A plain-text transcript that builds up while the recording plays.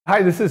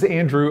Hi, this is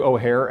Andrew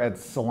O'Hare at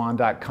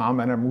Salon.com,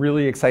 and I'm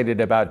really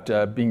excited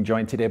about being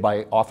joined today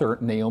by author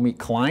Naomi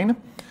Klein,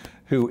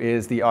 who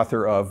is the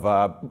author of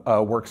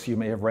works you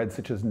may have read,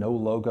 such as No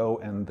Logo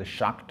and The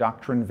Shock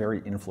Doctrine,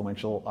 very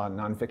influential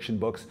nonfiction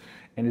books,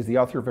 and is the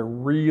author of a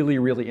really,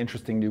 really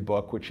interesting new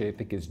book, which I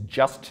think is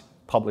just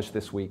published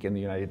this week in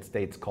the United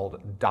States, called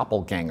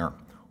Doppelganger.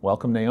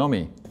 Welcome,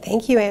 Naomi.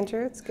 Thank you,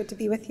 Andrew. It's good to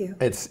be with you.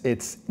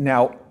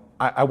 Now,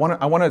 I want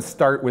to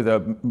start with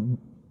a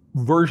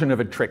version of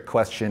a trick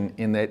question,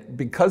 in that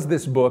because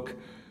this book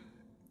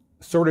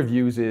sort of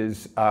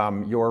uses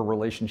your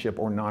relationship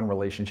or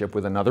non-relationship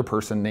with another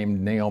person named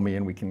Naomi,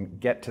 and we can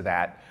get to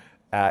that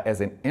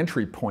as an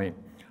entry point.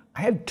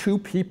 I had two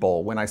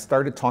people, when I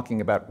started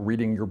talking about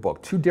reading your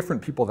book, two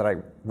different people that I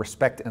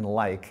respect and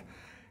like,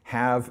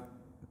 have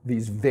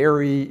these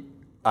very,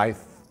 I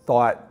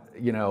thought,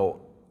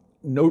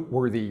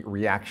 noteworthy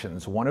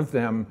reactions. One of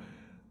them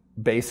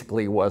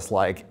basically was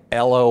like,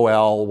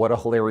 LOL, what a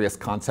hilarious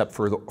concept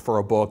for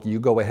a book. You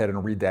go ahead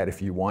and read that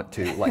if you want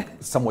to, like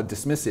somewhat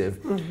dismissive.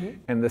 Mm-hmm.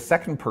 And the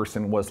second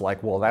person was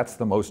like, well, that's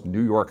the most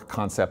New York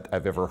concept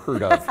I've ever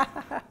heard of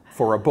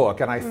for a book.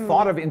 And I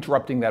thought of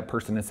interrupting that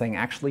person and saying,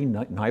 actually,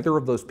 neither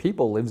of those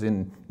people lives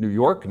in New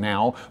York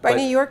now. By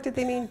New York, did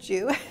they mean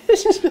Jewish?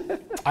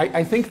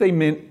 I think they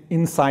meant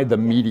inside the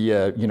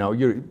media,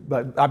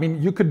 but I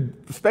mean, you could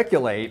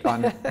speculate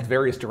on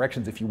various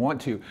directions if you want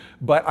to,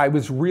 but I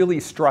was really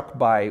struck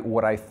by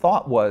what I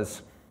thought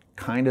was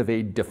kind of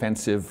a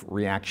defensive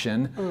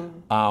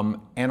reaction,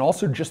 and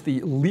also just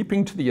the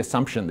leaping to the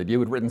assumption that you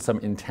had written some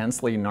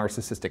intensely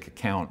narcissistic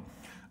account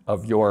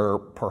of your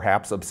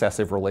perhaps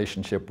obsessive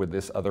relationship with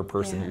this other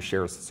person who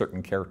shares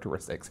certain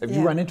characteristics. Have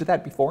you run into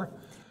that before?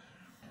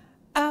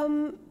 I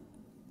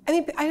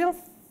mean, I don't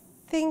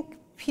think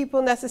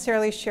people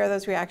necessarily share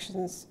those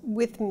reactions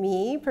with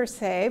me per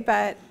se,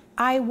 but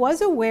I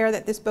was aware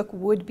that this book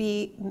would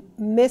be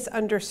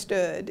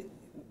misunderstood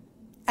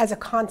as a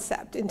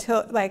concept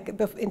until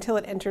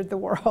it entered the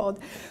world,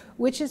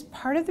 which is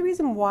part of the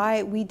reason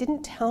why we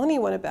didn't tell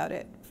anyone about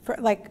it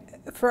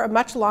for a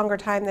much longer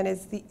time than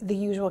is the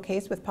usual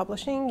case with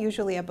publishing.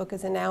 Usually a book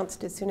is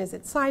announced as soon as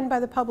it's signed by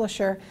the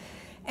publisher,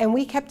 and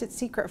we kept it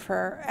secret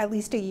for at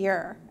least a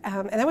year.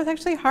 And that was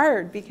actually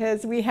hard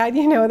because we had,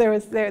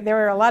 there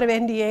were a lot of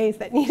NDAs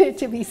that needed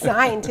to be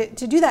signed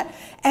to do that.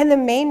 And the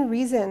main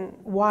reason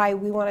why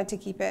we wanted to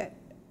keep it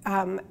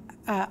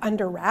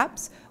under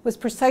wraps was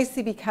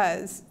precisely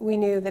because we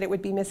knew that it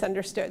would be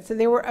misunderstood. So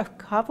there were a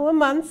couple of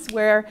months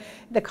where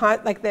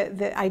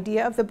the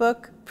idea of the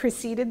book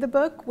preceded the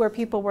book, where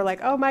people were like,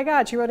 "Oh my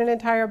God, she wrote an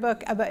entire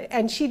book,"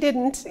 and she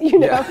didn't.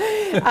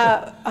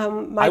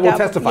 I will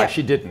testify,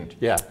 she didn't.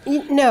 Yeah.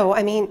 No,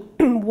 I mean,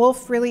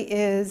 Wolf really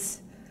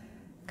is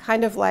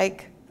kind of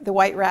like the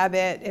White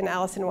Rabbit in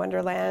Alice in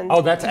Wonderland.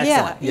 Oh, that's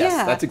excellent.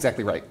 Yes, that's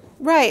exactly right.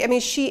 Right. I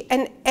mean,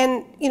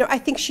 I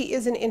think she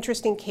is an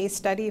interesting case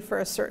study for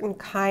a certain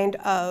kind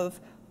of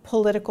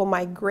political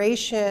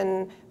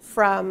migration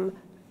from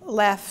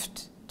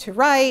left to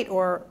right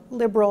or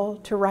liberal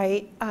to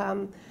right.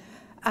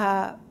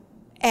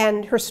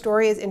 And her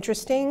story is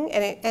interesting,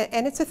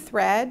 and it's a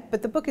thread,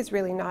 but the book is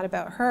really not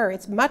about her.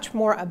 It's much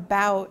more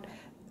about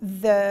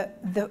the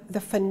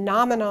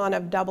phenomenon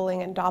of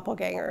doubling and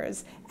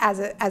doppelgangers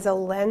as a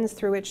lens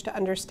through which to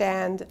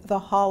understand the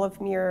hall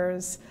of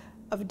mirrors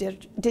of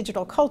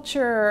digital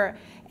culture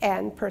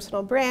and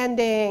personal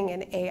branding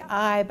and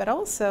AI, but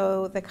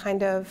also the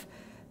kind of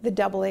the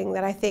doubling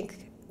that I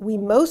think we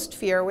most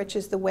fear, which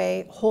is the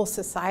way whole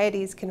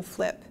societies can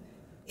flip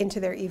into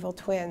their evil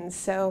twins.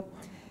 So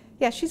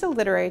yeah, she's a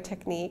literary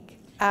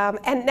technique.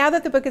 And now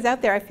that the book is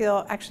out there, I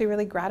feel actually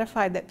really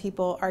gratified that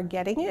people are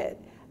getting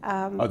it.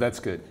 Oh, that's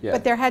good. Yeah.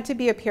 But there had to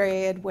be a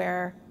period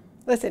where,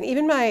 listen,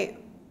 even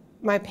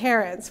my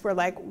parents were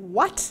like,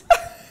 what?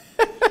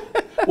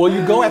 Well,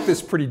 you go at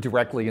this pretty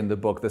directly in the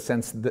book, the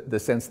sense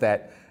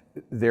that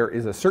there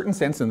is a certain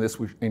sense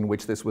in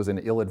which this was an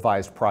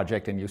ill-advised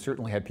project, and you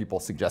certainly had people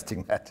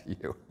suggesting that to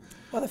you.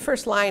 Well, the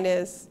first line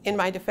is, in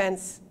my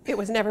defense, it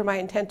was never my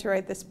intent to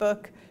write this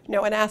book.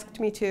 No one asked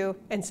me to,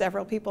 and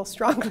several people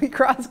strongly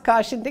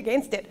cautioned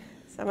against it.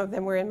 Some of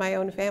them were in my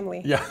own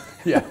family. Yeah.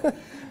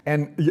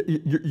 And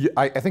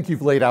I think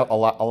you've laid out a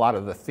lot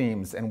of the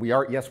themes, and we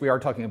are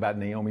talking about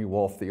Naomi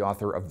Wolf, the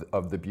author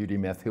of The Beauty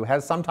Myth, who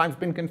has sometimes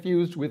been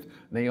confused with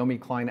Naomi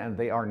Klein, and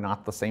they are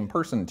not the same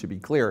person, to be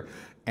clear.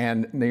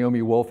 And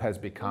Naomi Wolf has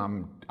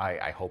become,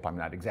 I hope I'm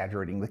not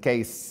exaggerating the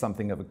case,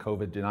 something of a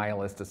COVID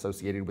denialist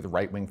associated with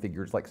right-wing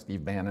figures like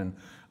Steve Bannon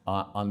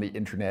on the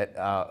internet,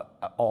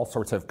 all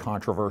sorts of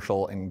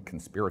controversial and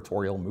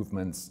conspiratorial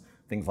movements,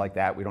 things like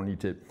that. We don't need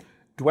to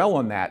dwell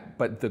on that,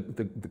 but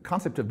the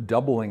concept of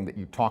doubling that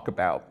you talk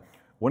about,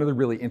 one of the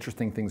really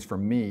interesting things for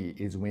me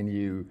is when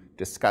you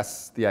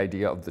discuss the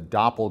idea of the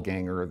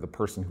doppelganger, the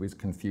person who is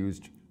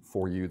confused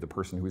for you, the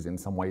person who is in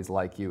some ways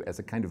like you, as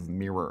a kind of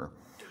mirror.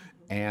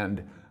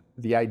 And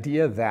the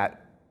idea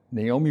that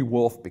Naomi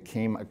Wolf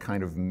became a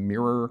kind of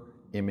mirror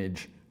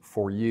image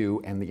for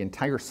you, and the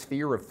entire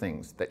sphere of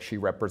things that she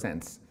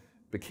represents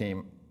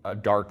became a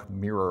dark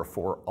mirror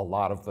for a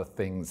lot of the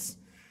things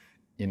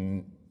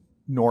in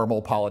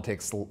normal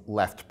politics,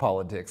 left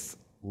politics,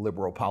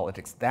 liberal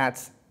politics.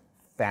 That's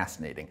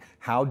fascinating.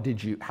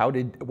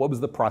 What was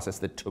the process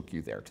that took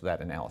you there to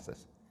that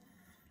analysis?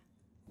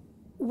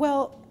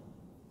 Well,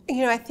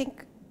 you know, I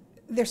think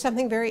there's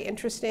something very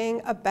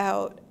interesting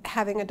about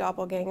having a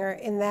doppelganger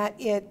in that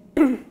it,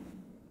 you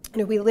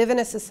know, we live in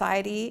a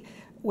society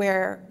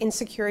where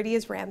insecurity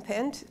is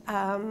rampant,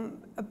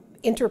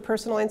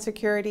 interpersonal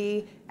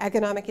insecurity,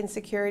 economic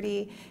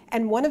insecurity,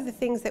 and one of the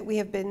things that we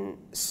have been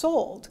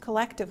sold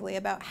collectively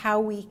about how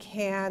we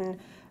can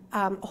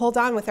hold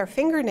on with our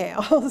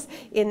fingernails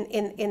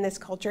in this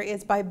culture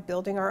is by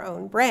building our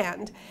own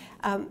brand.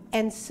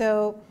 And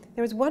so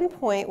there was one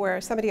point where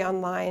somebody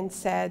online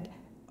said,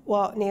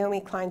 well,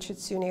 Naomi Klein should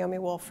sue Naomi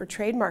Wolf for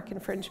trademark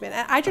infringement.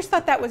 And I just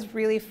thought that was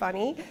really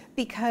funny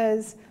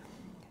because,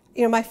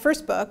 you know, my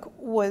first book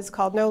was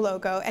called No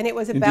Logo, and it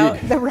was about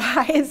the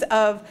rise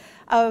of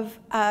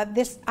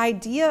this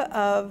idea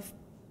of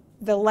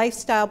the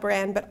lifestyle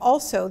brand, but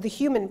also the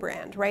human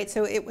brand, right?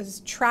 So it was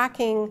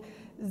tracking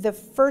the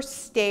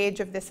first stage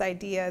of this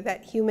idea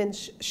that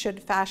humans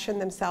should fashion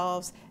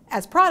themselves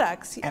as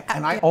products.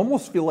 And I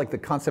almost feel like the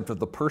concept of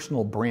the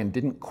personal brand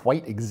didn't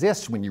quite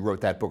exist when you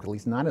wrote that book, at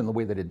least not in the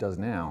way that it does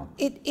now.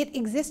 It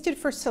existed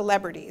for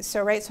celebrities,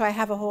 so I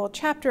have a whole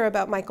chapter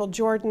about Michael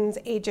Jordan's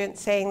agent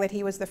saying that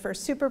he was the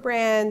first super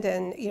brand,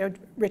 and you know,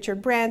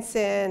 Richard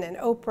Branson and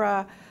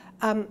Oprah.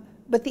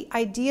 But the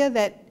idea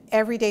that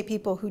everyday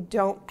people who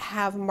don't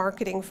have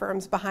marketing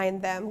firms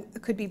behind them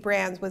could be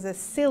brands was a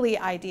silly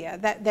idea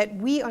that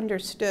we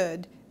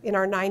understood in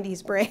our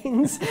 90s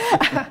brains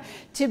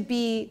to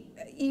be,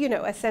 you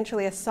know,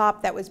 essentially a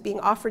sop that was being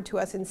offered to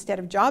us instead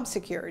of job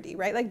security,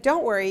 right? Like,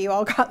 don't worry, you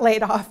all got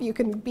laid off, you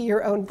can be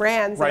your own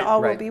brands and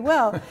all will be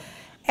well.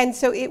 And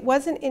so it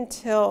wasn't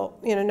until,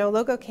 you know, No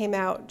Logo came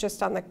out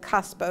just on the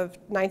cusp of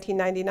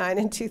 1999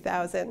 and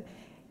 2000,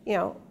 you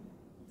know,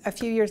 a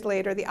few years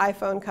later, the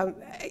iPhone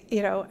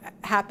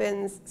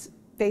happens,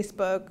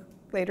 Facebook,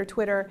 later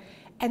Twitter.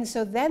 And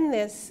so then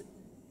this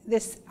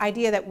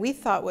idea that we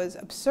thought was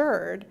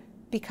absurd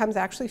becomes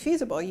actually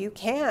feasible. You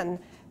can,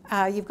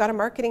 you've got a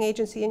marketing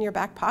agency in your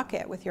back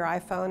pocket with your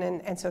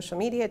iPhone and social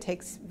media. It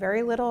takes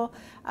very little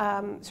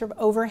sort of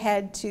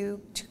overhead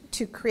to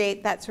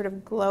create that sort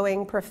of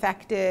glowing,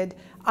 perfected,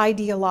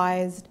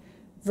 idealized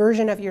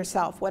version of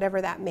yourself,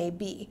 whatever that may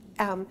be.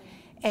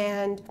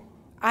 And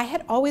I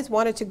had always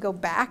wanted to go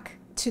back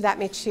to that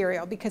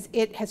material because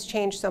it has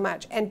changed so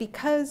much. And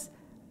because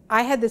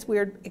I had this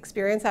weird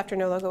experience after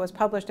No Logo was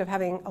published of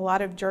having a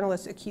lot of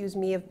journalists accuse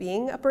me of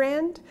being a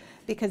brand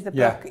because the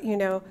book, you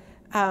know,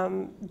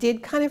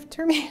 did kind of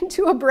turn me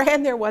into a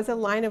brand. There was a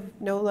line of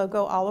No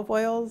Logo olive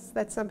oils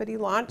that somebody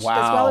launched,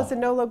 as well as a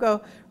No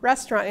Logo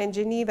restaurant in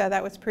Geneva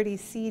that was pretty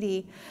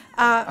seedy.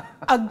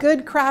 A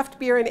good craft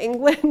beer in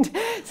England.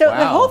 So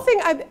the whole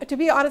thing, to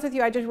be honest with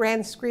you, I just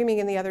ran screaming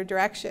in the other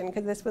direction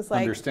because this was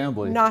like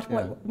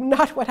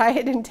not what I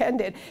had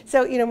intended.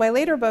 So, you know, my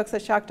later books, The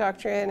Shock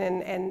Doctrine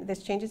and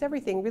This Changes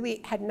Everything,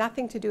 really had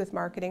nothing to do with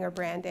marketing or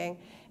branding.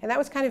 And that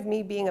was kind of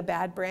me being a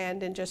bad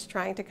brand and just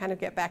trying to kind of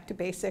get back to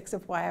basics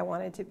of why I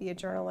wanted to be a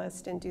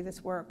journalist and do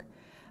this work.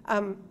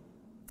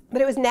 But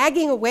it was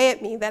nagging away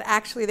at me that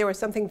actually there was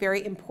something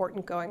very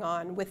important going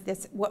on with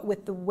this,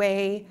 with the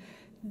way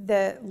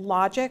the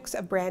logics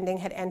of branding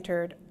had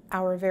entered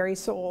our very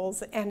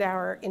souls and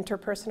our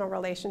interpersonal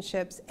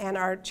relationships and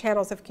our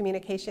channels of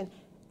communication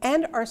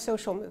and our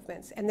social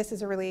movements. And this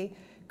is a really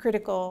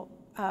critical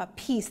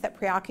piece that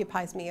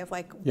preoccupies me of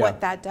like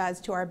what that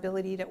does to our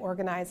ability to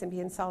organize and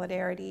be in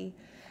solidarity.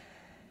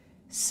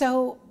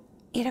 So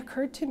it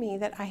occurred to me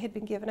that I had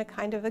been given a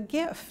kind of a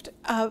gift,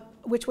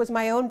 which was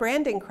my own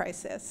branding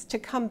crisis, to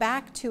come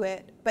back to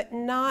it, but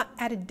not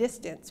at a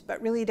distance, but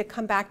really to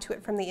come back to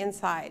it from the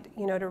inside,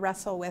 you know, to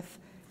wrestle with,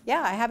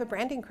 yeah, I have a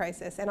branding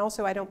crisis, and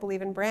also I don't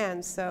believe in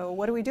brands, so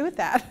what do we do with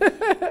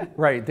that?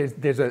 Right,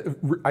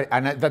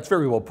 and that's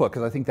very well put,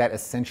 because I think that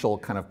essential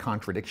kind of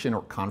contradiction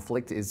or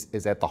conflict is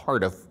at the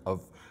heart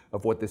of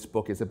what this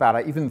book is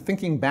about. Even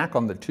thinking back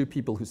on the two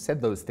people who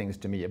said those things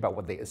to me about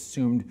what they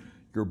assumed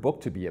your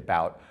book to be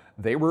about,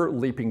 they were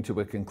leaping to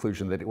a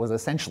conclusion that it was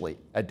essentially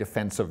a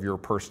defense of your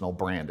personal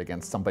brand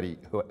against somebody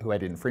who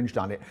had infringed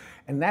on it.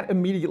 And that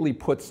immediately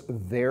puts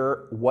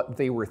what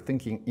they were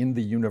thinking in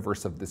the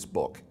universe of this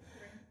book,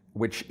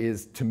 which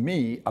is, to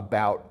me,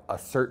 about a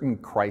certain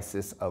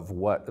crisis of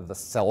what the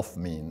self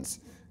means.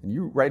 And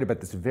you write about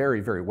this very,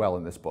 very well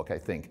in this book, I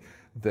think.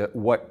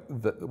 What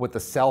the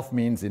self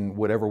means in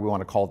whatever we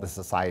want to call the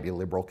society,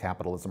 liberal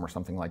capitalism or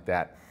something like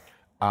that,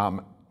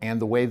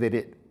 and the way that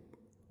it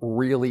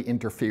really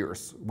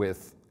interferes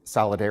with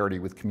solidarity,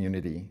 with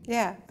community,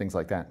 things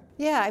like that.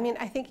 Yeah, I mean,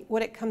 I think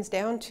what it comes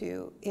down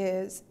to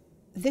is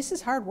this is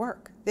hard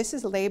work. This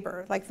is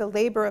labor, like the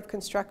labor of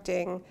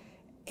constructing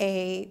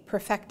a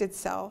perfected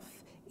self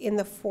in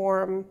the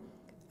form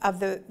of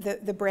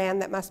the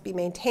brand that must be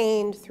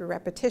maintained through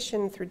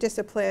repetition, through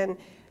discipline.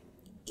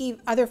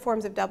 Other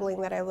forms of doubling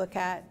that I look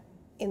at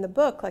in the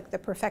book, like the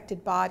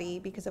perfected body,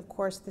 because of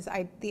course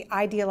the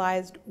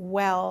idealized,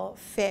 well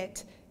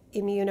fit,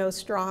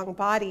 immuno-strong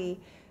body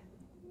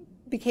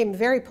became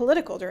very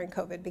political during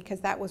COVID,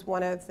 because that was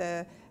one of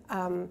the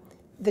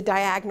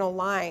diagonal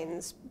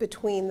lines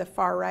between the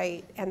far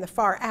right and the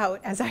far out,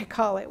 as I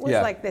call it, was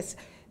like this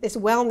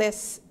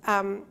wellness,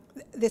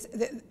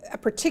 a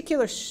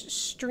particular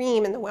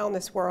stream in the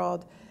wellness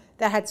world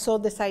that had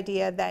sold this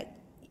idea that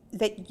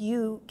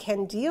you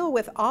can deal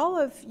with all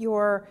of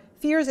your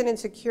fears and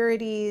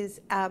insecurities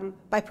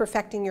by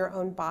perfecting your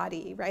own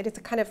body, right? It's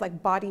a kind of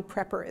like body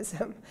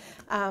prepperism.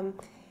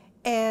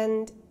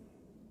 And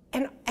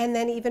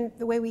then even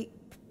the way we,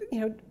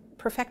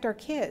 perfect our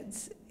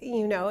kids,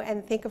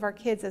 and think of our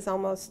kids as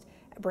almost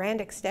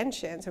brand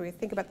extensions. So we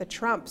think about the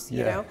Trumps,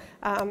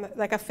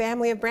 like a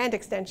family of brand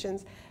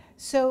extensions.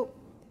 So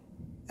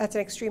that's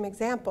an extreme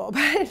example,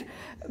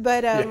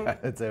 but yeah,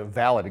 it's a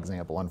valid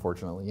example,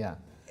 unfortunately. Yeah.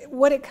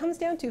 What it comes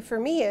down to for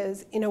me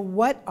is,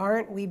 what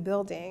aren't we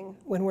building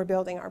when we're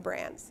building our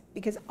brands?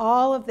 Because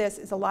all of this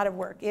is a lot of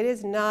work. It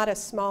is not a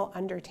small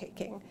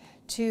undertaking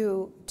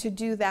to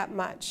do that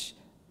much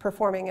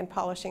performing and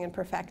polishing and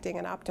perfecting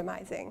and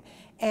optimizing.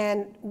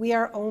 And we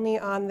are only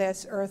on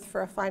this earth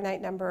for a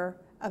finite number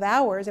of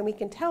hours, and we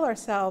can tell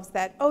ourselves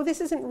that, oh, this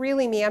isn't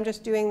really me, I'm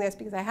just doing this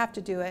because I have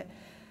to do it.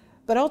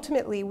 But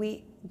ultimately,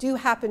 we do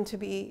happen to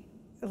be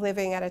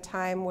living at a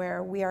time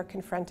where we are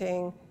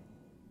confronting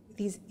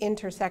these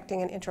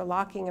intersecting and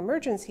interlocking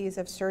emergencies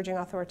of surging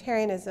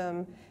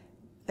authoritarianism,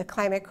 the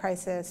climate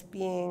crisis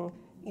being,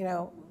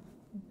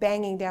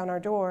 banging down our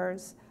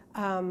doors,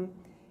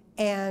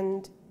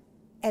 and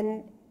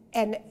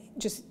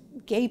just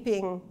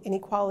gaping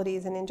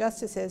inequalities and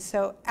injustices.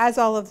 So as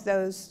all of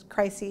those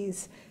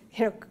crises,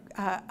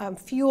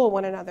 fuel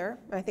one another,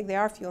 and I think they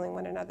are fueling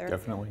one another.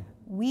 Definitely.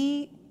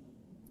 We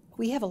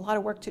have a lot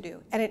of work to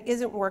do, and it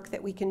isn't work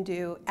that we can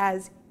do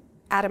as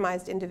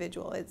atomized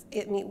individuals.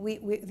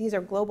 These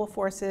are global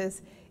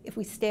forces. If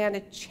we stand a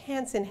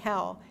chance in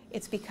hell,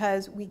 it's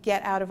because we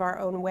get out of our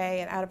own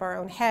way and out of our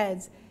own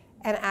heads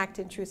and act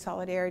in true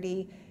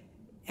solidarity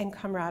and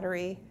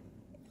camaraderie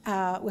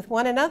with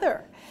one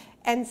another.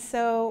 And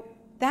so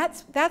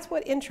that's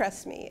what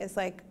interests me, is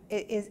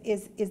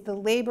the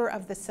labor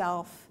of the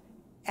self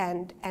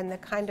and the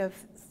kind of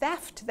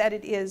theft that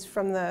it is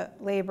from the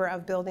labor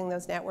of building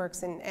those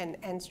networks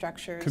and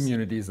structures.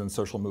 Communities and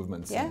social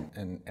movements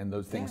and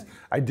those things. Yeah.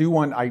 I do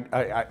want,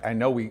 I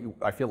know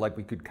I feel like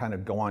we could kind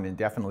of go on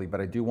indefinitely,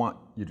 but I do want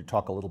you to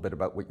talk a little bit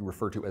about what you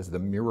refer to as the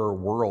mirror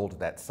world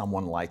that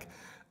someone like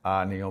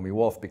Naomi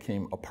Wolf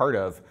became a part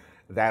of.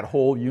 That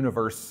whole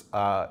universe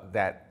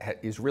that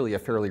is really a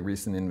fairly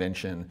recent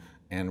invention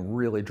and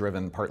really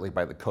driven partly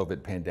by the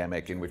COVID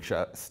pandemic, in which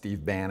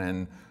Steve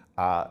Bannon,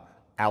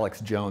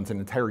 Alex Jones, an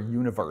entire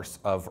universe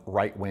of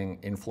right-wing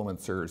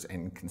influencers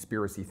and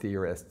conspiracy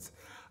theorists.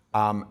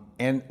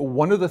 And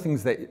one of the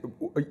things that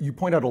you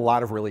point out, a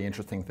lot of really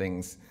interesting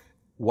things.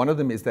 One of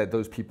them is that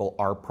those people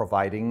are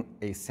providing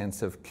a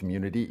sense of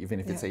community,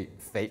 even if it's a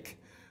fake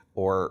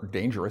or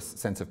dangerous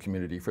sense of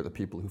community for the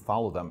people who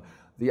follow them.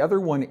 The other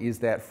one is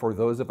that for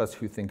those of us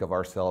who think of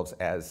ourselves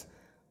as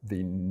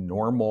the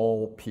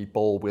normal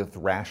people with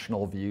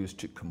rational views,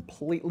 to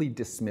completely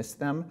dismiss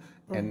them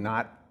and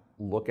not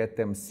look at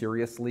them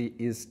seriously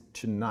is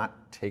to not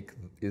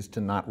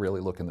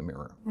really look in the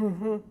mirror.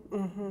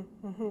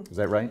 Is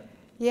that right?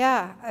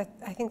 Yeah,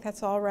 I think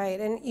that's all right.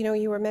 And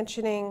you were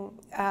mentioning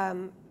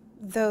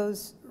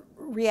those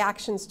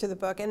reactions to the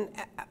book, and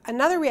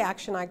another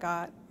reaction I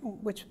got,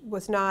 which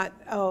was not,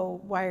 oh,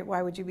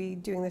 why would you be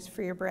doing this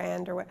for your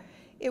brand, or what?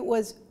 It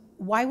was,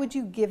 why would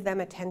you give them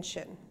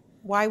attention?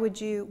 Why would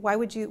you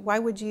give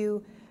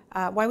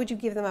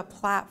them a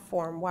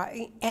platform?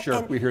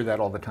 Sure, we hear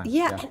that all the time.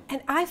 Yeah.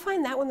 And I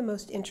find that one the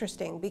most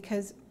interesting,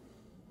 because,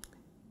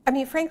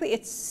 frankly,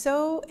 it's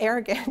so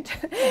arrogant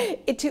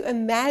to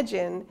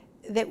imagine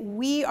that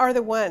we are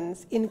the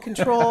ones in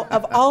control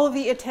of all of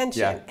the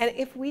attention. And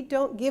if we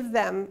don't give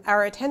them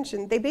our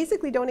attention, they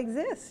basically don't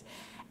exist.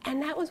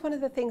 And that was one of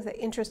the things that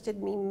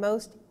interested me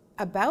most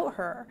about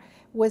her,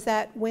 was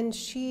that when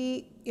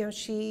she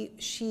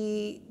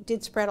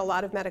did spread a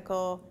lot of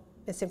medical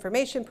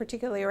misinformation,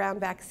 particularly around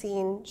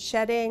vaccine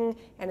shedding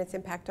and its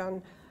impact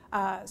on,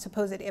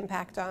 supposed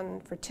impact on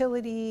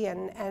fertility,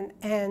 and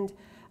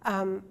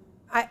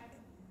I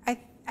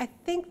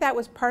think that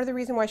was part of the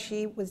reason why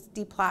she was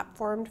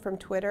deplatformed from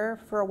Twitter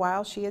for a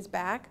while. She is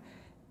back.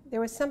 There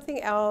was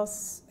something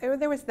else.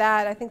 There was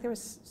that. I think there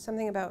was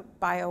something about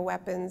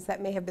bioweapons that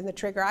may have been the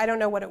trigger. I don't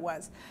know what it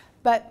was,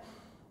 but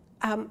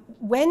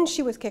when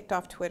she was kicked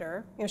off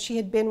Twitter, she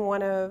had been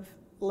one of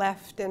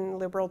left and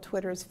liberal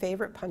Twitter's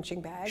favorite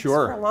punching bags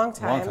for a long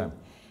time.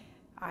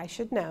 I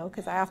should know,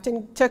 because I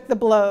often took the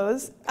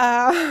blows.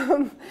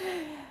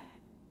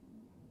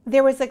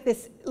 There was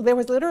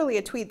literally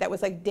a tweet that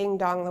was like, "Ding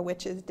dong, the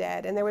witch is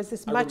dead," and there was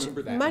this much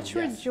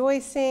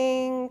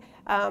rejoicing,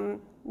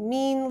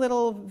 mean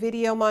little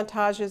video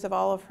montages of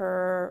all of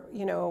her,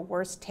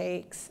 worst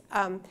takes.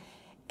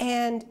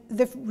 And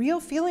the real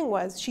feeling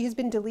was she has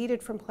been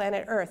deleted from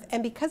planet Earth.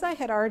 And because I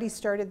had already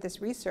started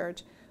this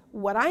research,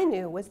 what I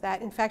knew was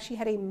that, in fact, she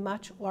had a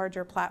much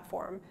larger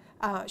platform.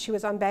 She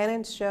was on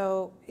Bannon's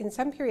show in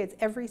some periods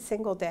every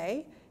single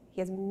day. He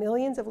has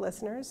millions of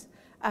listeners.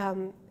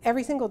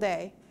 Every single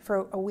day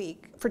for a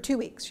week, for 2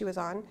 weeks she was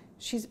on.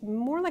 She's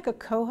more like a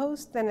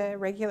co-host than a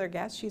regular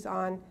guest. She's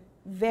on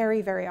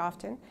very, very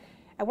often.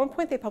 At one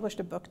point they published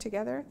a book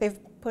together. They've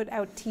put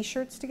out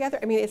t-shirts together.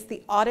 I mean, it's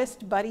the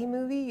oddest buddy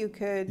movie you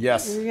could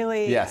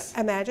really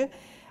imagine.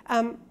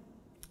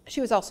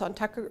 She was also on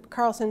Tucker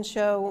Carlson's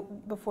show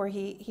before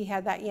he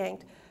had that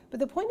yanked. But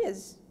the point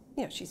is,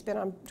 you know, she's been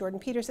on Jordan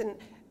Peterson.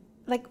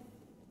 Like,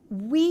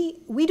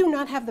 we do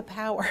not have the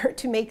power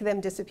to make them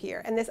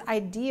disappear. And this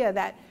idea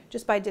that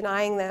just by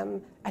denying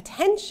them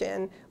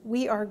attention,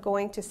 we are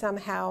going to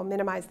somehow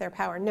minimize their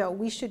power. No,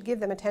 we should give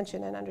them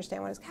attention and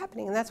understand what is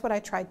happening. And that's what I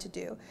tried to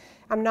do.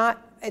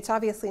 It's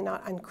obviously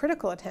not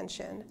uncritical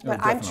attention, but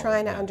I'm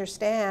trying to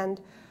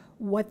understand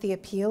what the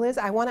appeal is.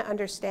 I want to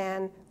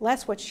understand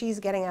less what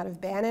she's getting out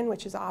of Bannon,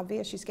 which is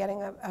obvious. She's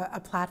getting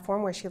a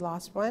platform where she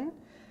lost one.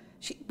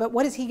 But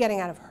what is he getting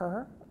out of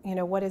her? You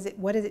know, what does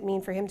it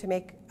mean for him to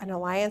make an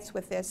alliance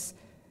with this,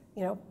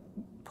 you know,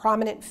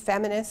 prominent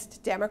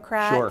feminist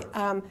Democrat,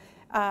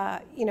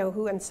 you know,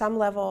 who on some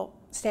level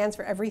stands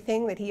for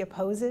everything that he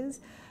opposes?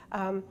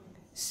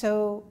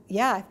 So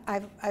yeah,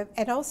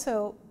 and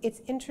also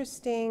it's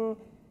interesting.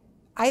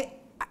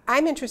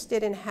 I'm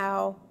interested in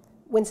how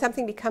when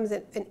something becomes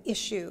an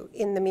issue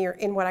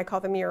in what I call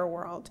the mirror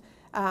world,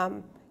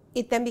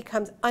 it then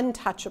becomes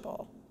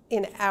untouchable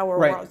in our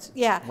worlds.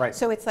 Yeah. Right.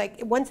 So it's like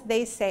once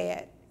they say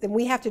it, then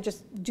we have to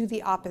just do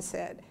the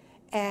opposite.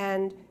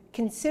 And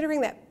considering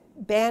that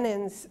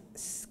Bannon's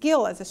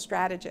skill as a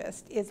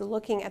strategist is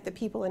looking at the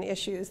people and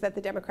issues that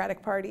the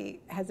Democratic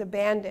Party has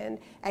abandoned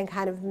and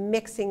kind of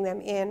mixing them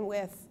in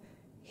with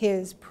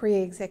his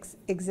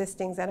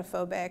pre-existing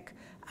xenophobic,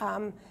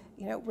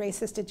 you know,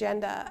 racist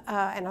agenda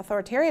and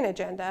authoritarian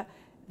agenda,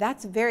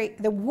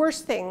 the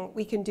worst thing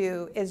we can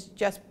do is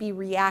just be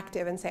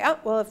reactive and say, oh,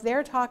 well, if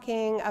they're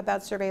talking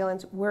about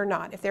surveillance, we're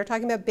not. If they're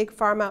talking about big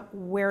pharma,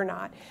 we're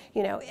not.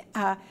 You know,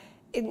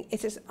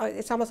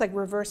 it's almost like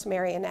reverse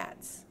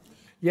marionettes.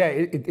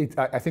 Yeah,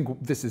 I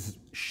think this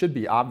should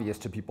be obvious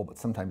to people, but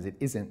sometimes it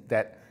isn't,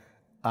 that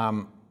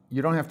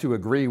you don't have to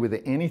agree with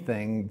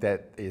anything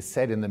that is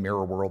said in the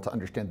mirror world to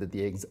understand that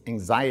the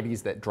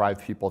anxieties that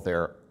drive people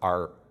there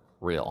are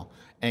real.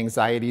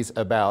 Anxieties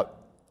about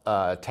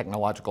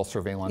technological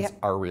surveillance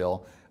are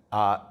real.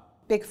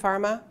 Big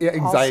pharma,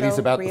 anxieties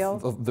also about real.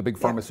 The big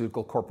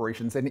pharmaceutical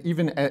corporations. And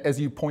even as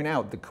you point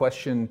out, the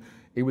question,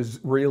 it was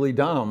really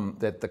dumb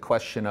that the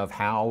question of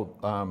how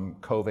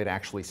COVID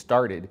actually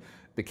started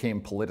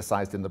became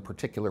politicized in the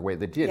particular way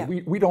that did.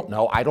 Yeah. We don't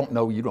know. I don't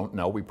know. You don't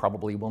know. We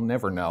probably will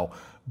never know.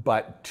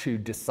 But to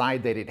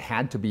decide that it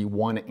had to be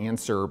one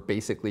answer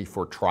basically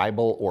for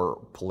tribal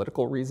or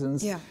political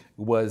reasons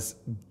was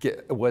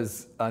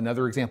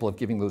another example of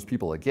giving those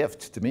people a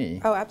gift to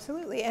me. Oh,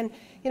 absolutely. And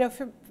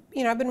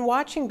I've been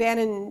watching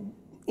Bannon,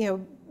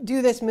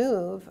 do this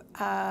move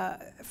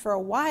for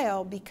a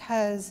while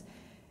because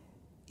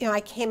I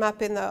came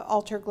up in the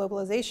alter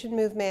globalization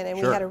movement, and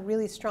we had a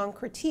really strong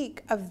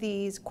critique of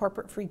these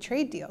corporate free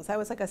trade deals. That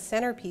was like a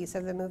centerpiece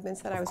of the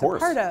movements that I was a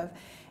part of.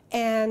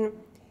 And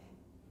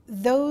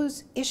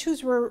those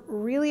issues were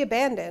really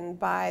abandoned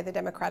by the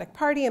Democratic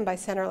Party and by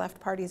center-left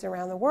parties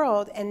around the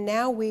world. And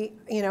now we're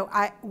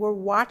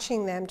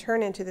watching them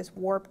turn into this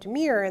warped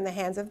mirror in the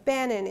hands of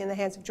Bannon, in the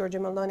hands of Giorgia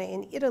Meloni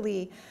in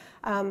Italy.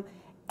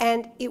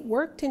 And it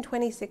worked in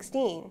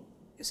 2016.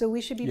 So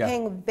we should be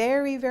paying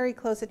very, very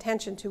close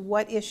attention to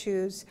what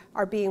issues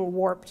are being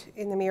warped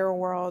in the mirror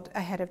world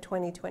ahead of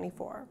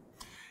 2024.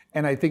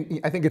 And I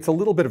think it's a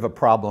little bit of a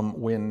problem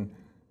when,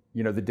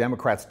 the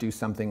Democrats do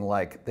something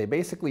like they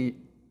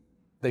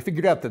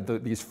figured out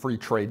that these free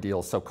trade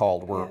deals,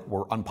 so-called,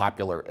 were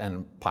unpopular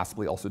and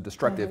possibly also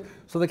destructive.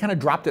 Mm-hmm. So they kind of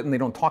dropped it and they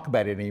don't talk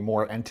about it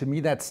anymore. And to me,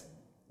 that's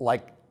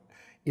like,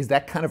 is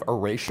that kind of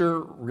erasure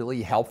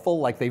really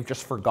helpful? Like they've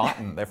just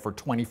forgotten that for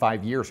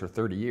 25 years or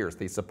 30 years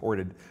they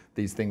supported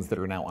these things that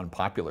are now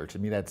unpopular. To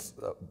me, that's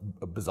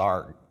a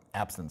bizarre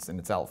absence in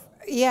itself.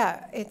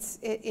 Yeah,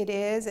 it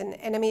is,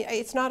 and I mean,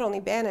 it's not only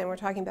Bannon. We're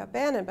talking about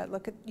Bannon, but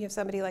look at you have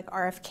somebody like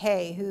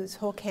RFK, whose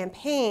whole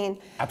campaign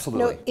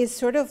is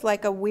sort of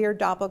like a weird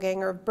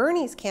doppelganger of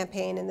Bernie's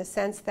campaign in the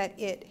sense that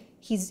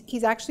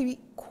he's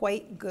actually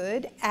quite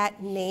good at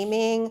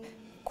naming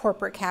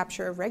corporate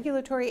capture of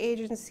regulatory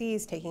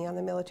agencies, taking on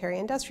the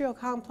military-industrial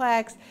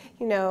complex.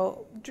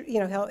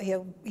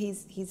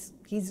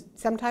 He's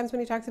sometimes when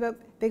he talks about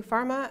big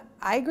pharma,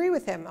 I agree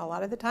with him. A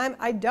lot of the time,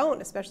 I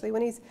don't, especially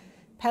when he's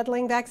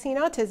peddling vaccine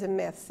autism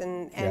myths.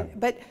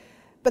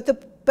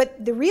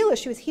 But the real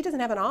issue is he doesn't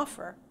have an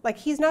offer. Like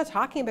he's not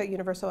talking about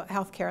universal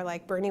health care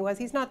like Bernie was.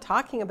 He's not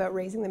talking about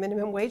raising the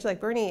minimum wage like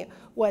Bernie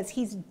was.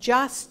 He's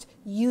just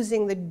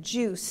using the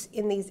juice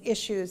in these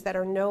issues that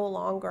are no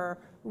longer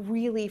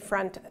really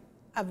front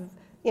of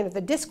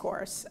the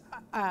discourse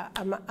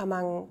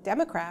among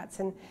Democrats,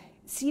 and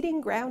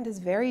ceding ground is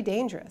very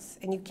dangerous,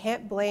 and you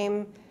can't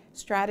blame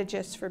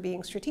strategists for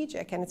being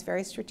strategic, and it's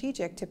very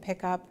strategic to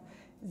pick up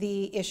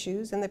the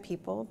issues and the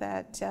people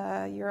that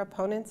your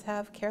opponents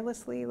have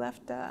carelessly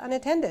left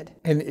unattended.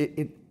 And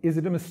is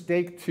it a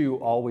mistake to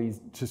always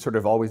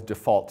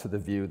default to the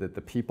view that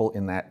the people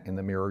in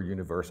the mirror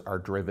universe are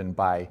driven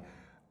by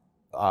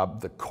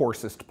the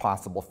coarsest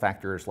possible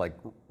factors like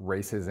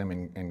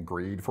racism and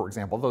greed, for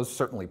example? Those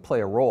certainly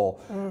play a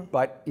role,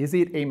 but is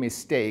it a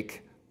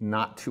mistake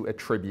not to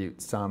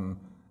attribute some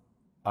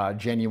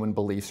genuine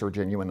beliefs or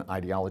genuine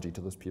ideology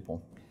to those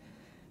people?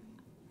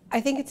 I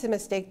think it's a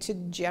mistake to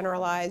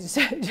generalize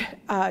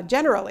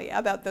generally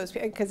about those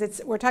people, because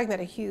we're talking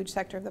about a huge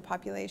sector of the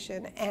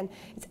population, and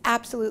it's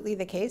absolutely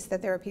the case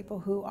that there are people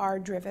who are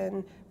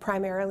driven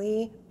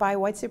primarily by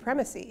white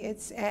supremacy.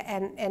 It's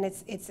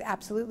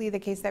absolutely the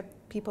case that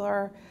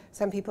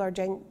some people are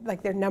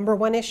like their number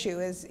one issue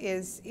is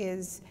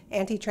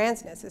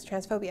anti-transness, is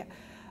transphobia.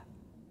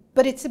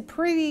 But it's a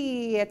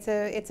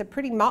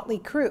pretty motley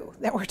crew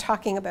that we're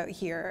talking about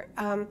here,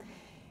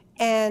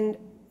 and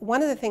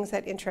one of the things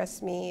that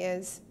interests me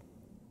is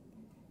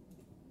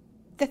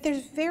that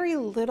there's very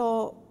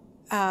little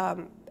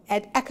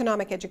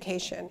economic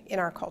education in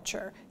our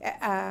culture.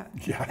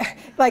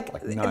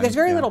 Like none, there's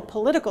very little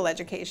political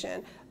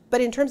education,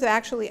 but in terms of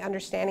actually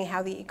understanding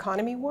how the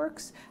economy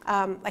works,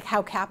 like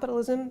how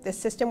capitalism, the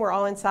system we're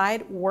all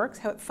inside, works,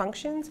 how it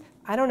functions,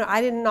 I don't know.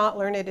 I did not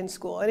learn it in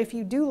school. And if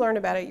you do learn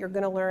about it, you're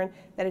going to learn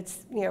that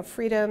it's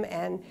freedom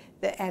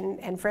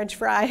and French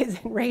fries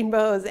and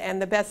rainbows and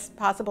the best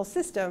possible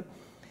system.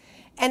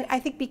 And I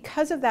think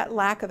because of that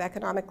lack of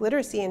economic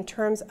literacy in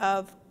terms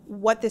of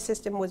what the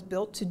system was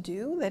built to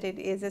do, that it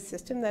is a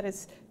system that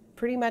is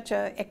pretty much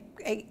a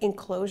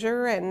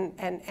enclosure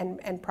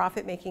and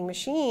profit-making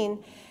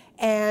machine,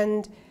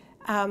 and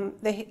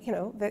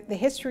the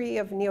history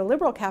of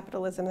neoliberal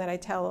capitalism that I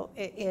tell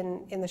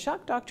in the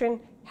shock doctrine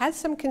has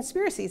some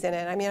conspiracies in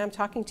it. I mean, I'm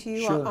talking to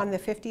you on the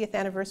 50th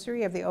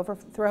anniversary of the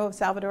overthrow of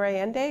Salvador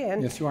Allende,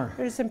 and yes, you are.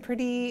 There's some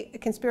pretty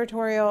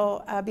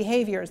conspiratorial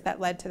behaviors that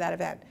led to that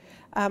event.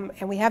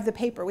 And we have the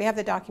paper, we have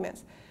the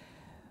documents.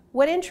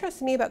 What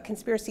interests me about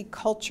conspiracy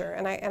culture,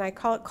 and I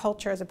call it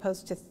culture as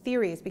opposed to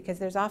theories, because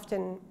there's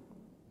often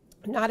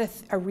not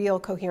a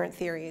real coherent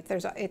theory.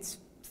 It's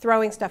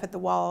throwing stuff at the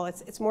wall.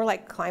 It's more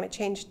like climate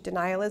change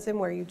denialism,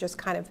 where you just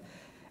kind of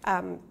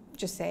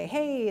just say,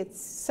 hey, it's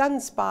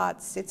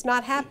sunspots, it's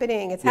not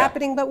happening, it's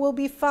happening, but we'll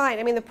be fine.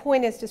 I mean, the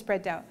point is to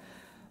spread doubt.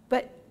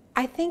 But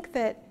I think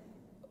that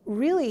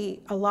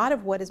really a lot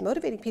of what is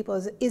motivating people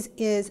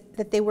is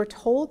that they were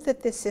told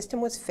that this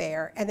system was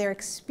fair, and their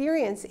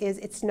experience is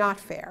it's not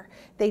fair.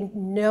 They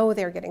know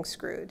they're getting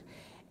screwed.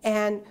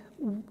 And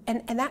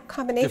that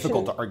combination—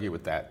 difficult to argue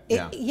with that.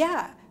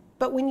 Yeah,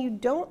 but when you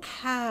don't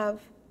have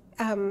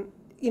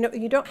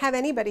you don't have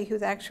anybody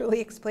who's actually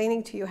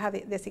explaining to you how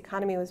this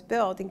economy was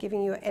built and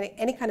giving you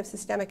any kind of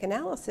systemic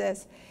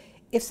analysis,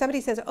 if somebody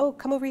says, oh,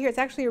 come over here, it's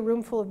actually a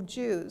room full of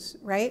Jews,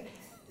 right?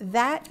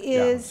 That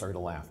is sorry to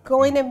laugh.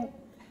 going to—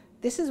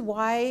 This is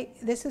why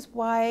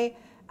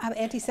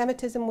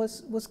anti-Semitism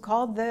was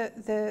called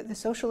the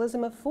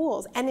socialism of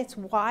fools, and it's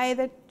why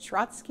the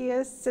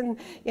Trotskyists and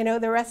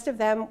the rest of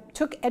them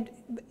took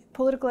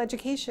political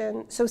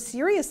education so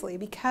seriously,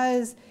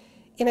 because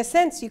in a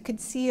sense you could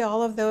see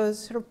all of those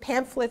sort of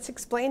pamphlets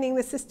explaining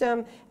the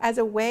system as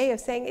a way of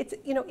saying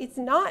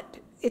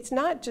it's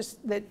not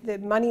just the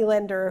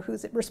moneylender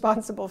who's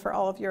responsible for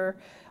all of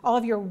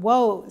your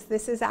woes.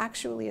 This is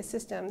actually a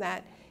system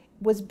that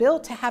was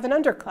built to have an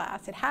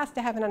underclass. It has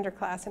to have an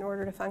underclass in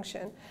order to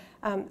function.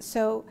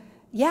 So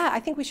yeah, I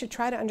think we should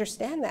try to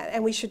understand that,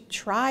 and we should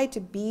try to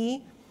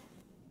be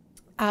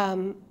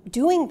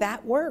doing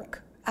that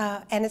work.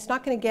 And it's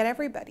not going to get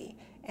everybody.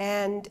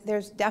 And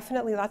there's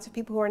definitely lots of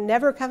people who are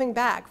never coming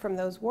back from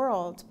those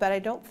worlds, but I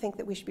don't think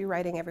that we should be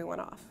writing everyone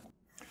off.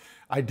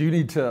 I do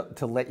need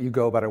to let you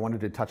go, but I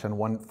wanted to touch on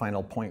one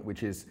final point,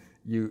 which is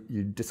you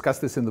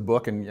discussed this in the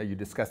book, and you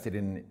discussed it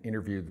in an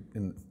interview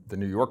in The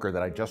New Yorker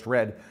that I just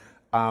read.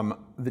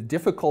 The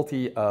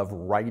difficulty of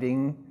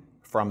writing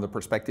from the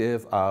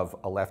perspective of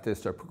a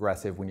leftist or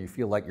progressive when you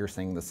feel like you're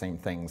saying the same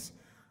things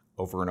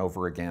over and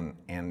over again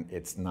and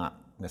it's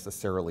not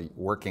necessarily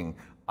working.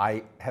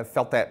 I have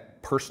felt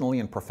that personally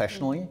and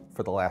professionally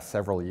for the last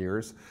several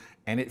years,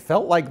 and it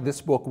felt like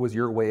this book was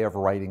your way of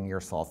writing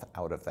yourself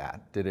out of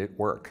that. Did it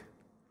work?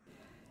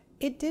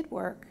 It did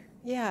work.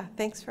 Yeah,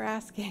 thanks for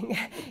asking.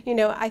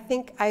 I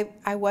think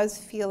I was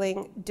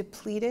feeling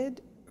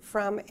depleted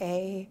from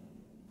a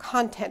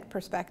content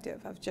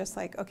perspective of just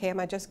like, okay, am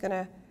I just going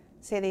to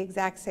say the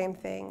exact same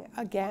thing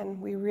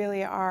again? We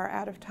really are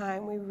out of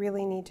time. We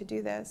really need to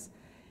do this.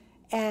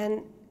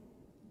 And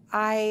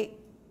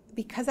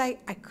because I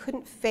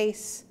couldn't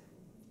face,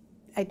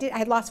 I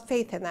had lost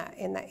faith in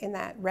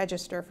that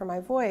register for my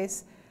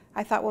voice.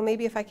 I thought, well,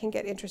 maybe if I can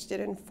get interested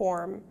in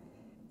form,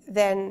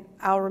 then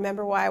I'll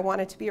remember why I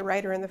wanted to be a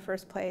writer in the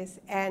first place.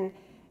 And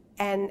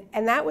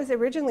that was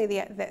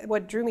originally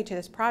what drew me to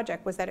this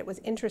project, was that it was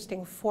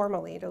interesting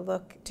formally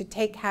to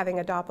take having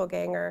a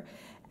doppelganger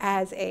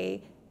as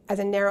a as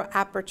a narrow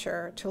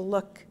aperture to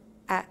look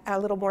at a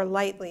little more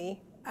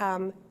lightly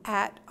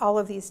at all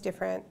of these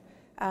different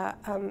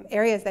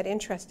areas that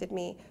interested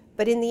me.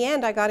 But in the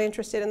end, I got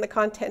interested in the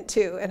content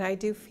too, and I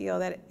do feel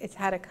that it's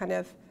had a kind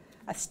of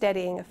a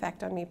steadying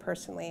effect on me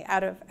personally,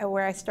 out of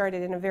where I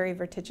started in a very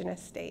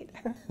vertiginous state.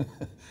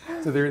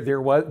 So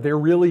there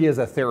really is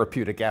a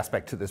therapeutic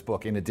aspect to this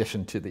book in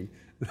addition to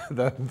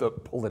the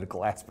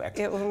political aspect.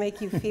 It will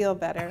make you feel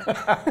better.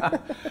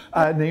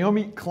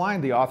 Naomi Klein,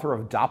 the author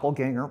of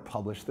Doppelganger,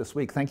 published this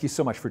week. Thank you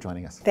so much for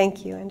joining us.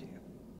 Thank you, Andrew.